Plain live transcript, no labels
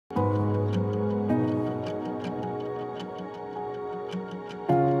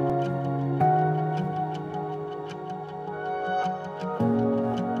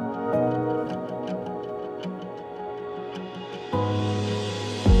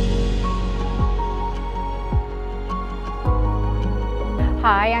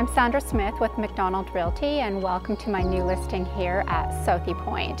Hi, I'm Sandra Smith with McDonald Realty and welcome to my new listing here at Southey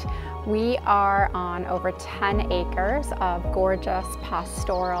Point. We are on over 10 acres of gorgeous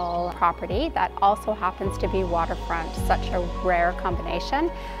pastoral property that also happens to be waterfront, such a rare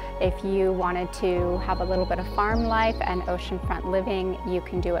combination. If you wanted to have a little bit of farm life and oceanfront living, you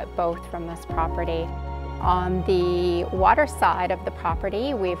can do it both from this property. On the water side of the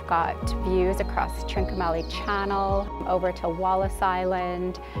property, we've got views across Trincomali Channel, over to Wallace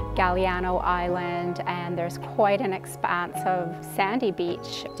Island, Galliano Island, and there's quite an expanse of sandy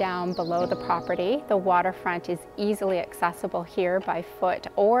beach down below the property. The waterfront is easily accessible here by foot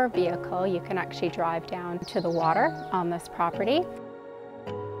or vehicle. You can actually drive down to the water on this property.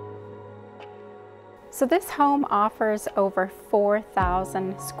 So this home offers over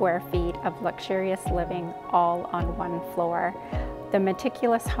 4,000 square feet of luxurious living all on one floor. The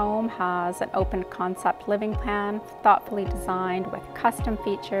meticulous home has an open concept living plan, thoughtfully designed with custom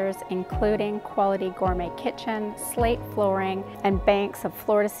features including quality gourmet kitchen, slate flooring, and banks of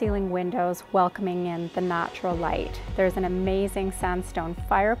floor-to-ceiling windows welcoming in the natural light. There's an amazing sandstone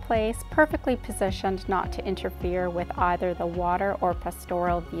fireplace, perfectly positioned not to interfere with either the water or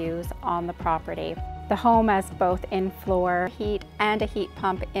pastoral views on the property. The home has both in-floor heat and a heat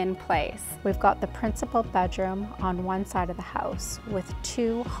pump in place. We've got the principal bedroom on one side of the house with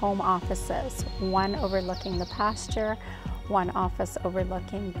two home offices, one overlooking the pasture, one office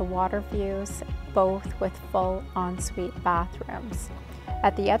overlooking the water views, both with full ensuite bathrooms.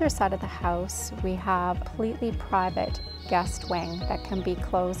 At the other side of the house, we have a completely private guest wing that can be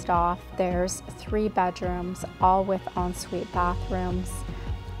closed off. There's 3 bedrooms, all with ensuite bathrooms,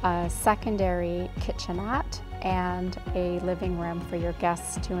 a secondary kitchenette, and a living room for your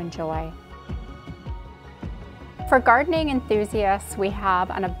guests to enjoy. For gardening enthusiasts, we have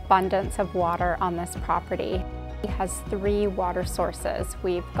an abundance of water on this property. It has 3 water sources.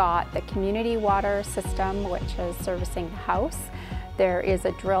 We've got the community water system, which is servicing the house. There is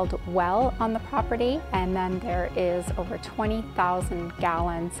a drilled well on the property, and then there is over 20,000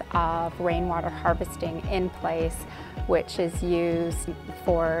 gallons of rainwater harvesting in place, which is used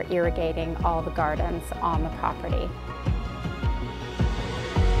for irrigating all the gardens on the property.